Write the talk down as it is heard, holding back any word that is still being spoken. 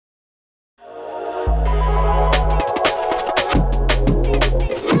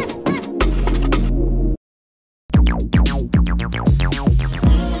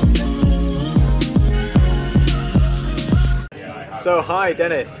Oh, hi,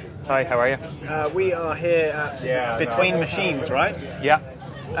 Dennis. Hi, how are you? We are here at Between Machines, right? Yeah.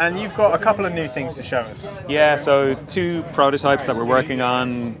 And you've got a couple of new things to show us. Yeah, so two prototypes that we're working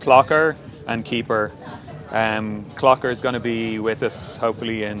on, Qlocker and Keeper. Qlocker is going to be with us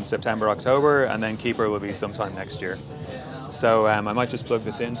hopefully in September, October, and then Keeper will be sometime next year. So I might just plug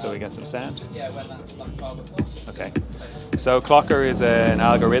this in so we get some sound. Okay. So Qlocker is an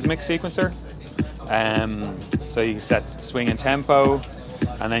algorithmic sequencer. So you set swing and tempo,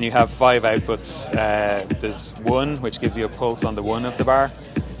 and then you have 5 outputs. There's one which gives you a pulse on the 1 of the bar.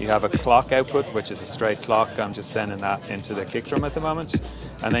 You have a clock output, which is a straight clock. I'm just sending that into the kick drum at the moment.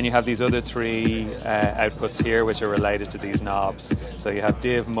 And then you have these other 3 outputs here, which are related to these knobs. So you have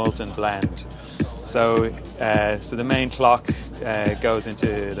div, mult, and blend. So the main clock goes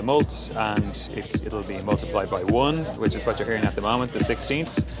into the mult, and it'll be multiplied by 1, which is what you're hearing at the moment, the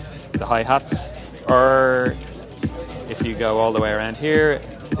 16ths, the hi-hats. Or if you go all the way around here,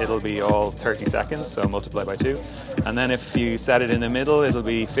 it'll be all 30 seconds, so multiply by 2. And then if you set it in the middle, it'll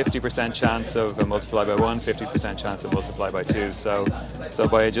be 50% chance of a multiply by 1, 50% chance of multiply by 2. So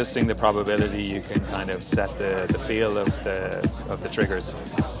by adjusting the probability, you can kind of set the feel of the triggers.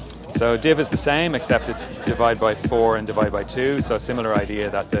 So div is the same, except it's divide by 4 and divide by 2. So similar idea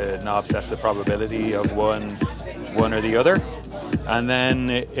that the knob sets the probability of one or the other. And then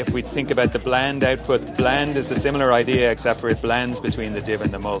if we think about the blend output, blend is a similar idea, except for it blends between the div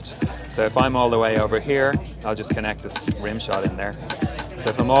and the mult. So if I'm all the way over here, I'll just connect this rim shot in there. So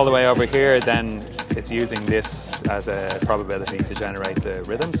if I'm all the way over here, then it's using this as a probability to generate the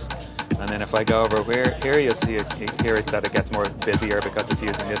rhythms. And then if I go over here, you'll see that it gets more busier because it's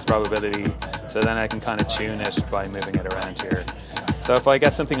using this probability. So then I can kind of tune it by moving it around here. So if I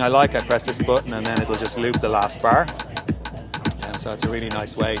get something I like, I press this button and then it'll just loop the last bar. So it's a really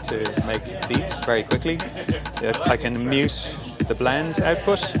nice way to make beats very quickly. I can mute the blend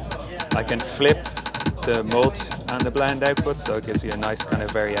output. I can flip the mult and the blend output, so it gives you a nice kind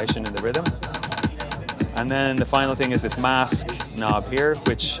of variation in the rhythm. And then the final thing is this mask knob here,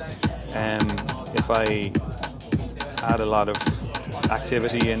 which if I add a lot of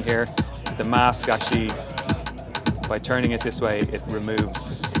activity in here, the mask actually, by turning it this way, it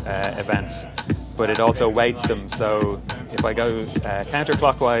removes events, but it also weights them. So if I go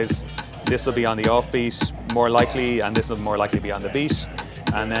counterclockwise, this will be on the offbeat more likely, and this will more likely be on the beat,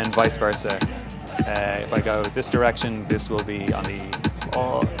 and then vice versa. If I go this direction, this will be on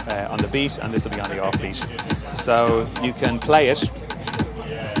the beat, and this will be on the offbeat. So you can play it.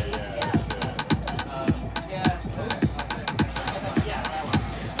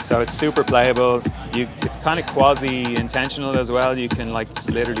 So it's super playable. It's kind of quasi-intentional as well. You can like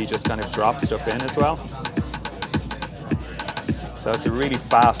literally just kind of drop stuff in as well. So it's a really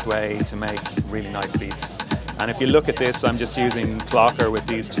fast way to make really nice beats. And if you look at this, I'm just using Qlocker with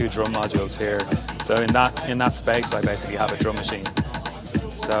these 2 drum modules here. So in that space, I basically have a drum machine.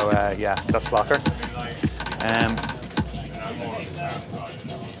 So yeah, that's Qlocker.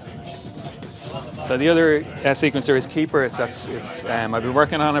 So the other sequencer is Keeper. I've been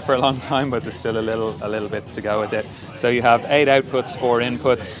working on it for a long time, but there's still a little bit to go with it. So you have 8 outputs, 4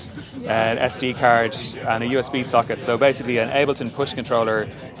 inputs, an SD card, and a USB socket. So basically, an Ableton Push controller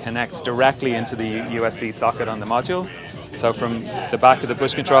connects directly into the USB socket on the module. So from the back of the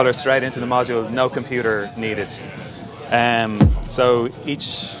push controller straight into the module, no computer needed. So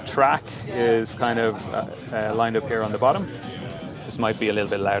each track is kind of lined up here on the bottom. This might be a little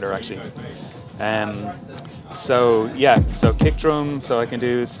bit louder actually. So kick drum, so I can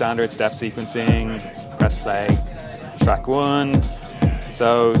do standard step sequencing, press play, track 1.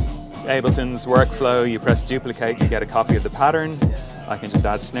 So Ableton's workflow, you press duplicate, you get a copy of the pattern. I can just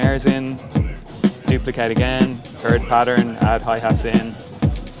add snares in, duplicate again, third pattern, add hi-hats in.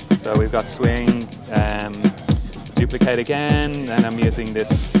 So we've got swing, duplicate again, and I'm using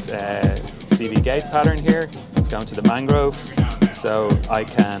this CV gate pattern here. It's going to the mangrove, so I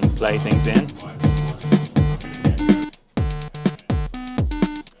can play things in.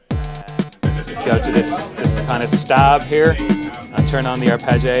 Go to this kind of stab here, and turn on the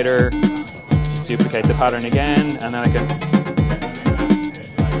arpeggiator, duplicate the pattern again, and then I can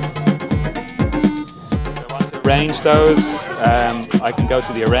arrange those. I can go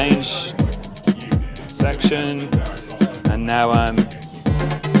to the arrange section, and now I'm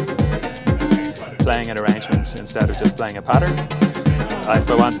playing an arrangement instead of just playing a pattern. If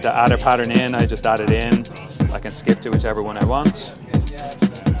I wanted to add a pattern in, I just add it in. I can skip to whichever one I want.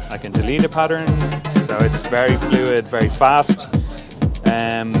 I can delete a pattern, so it's very fluid, very fast.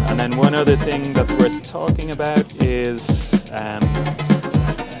 And then one other thing that's worth talking about is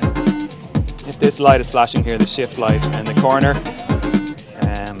if this light is flashing here, the shift light in the corner,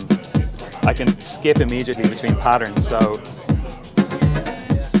 I can skip immediately between patterns. So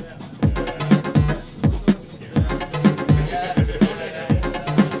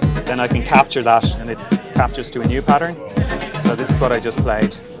then I can capture that, and it captures to a new pattern. So this is what I just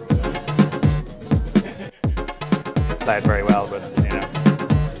played. Played very well, but you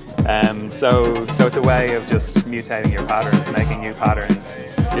know. So it's a way of just mutating your patterns, making new patterns.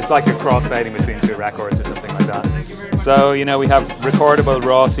 It's like you're crossfading between two records or something like that. So you know, we have recordable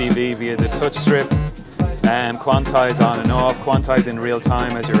raw CV via the touch strip, quantize on and off, quantize in real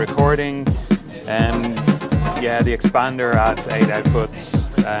time as you're recording. Yeah, the expander adds 8 outputs.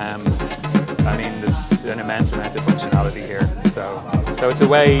 I mean, there's an immense amount of functionality here. So it's a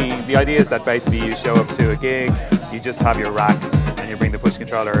way, the idea is that basically you show up to a gig, you just have your rack and you bring the push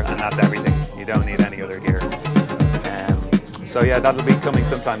controller, and that's everything. You don't need any other gear. So yeah, that'll be coming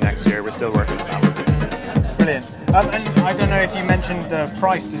sometime next year. We're still working on that. Brilliant. And I don't know if you mentioned the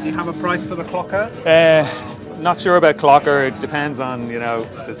price. Did you have a price for the Qlocker? Not sure about Qlocker. It depends on, you know,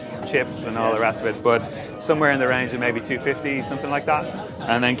 the chips and all the rest of it, but somewhere in the range of maybe 250, something like that.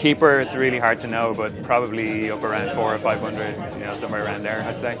 And then Keeper, it's really hard to know, but probably up around 400 or 500, you know, somewhere around there,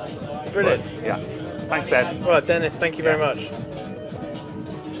 I'd say. Brilliant. But, yeah. Thanks, Ed. Well, Dennis, thank you very much.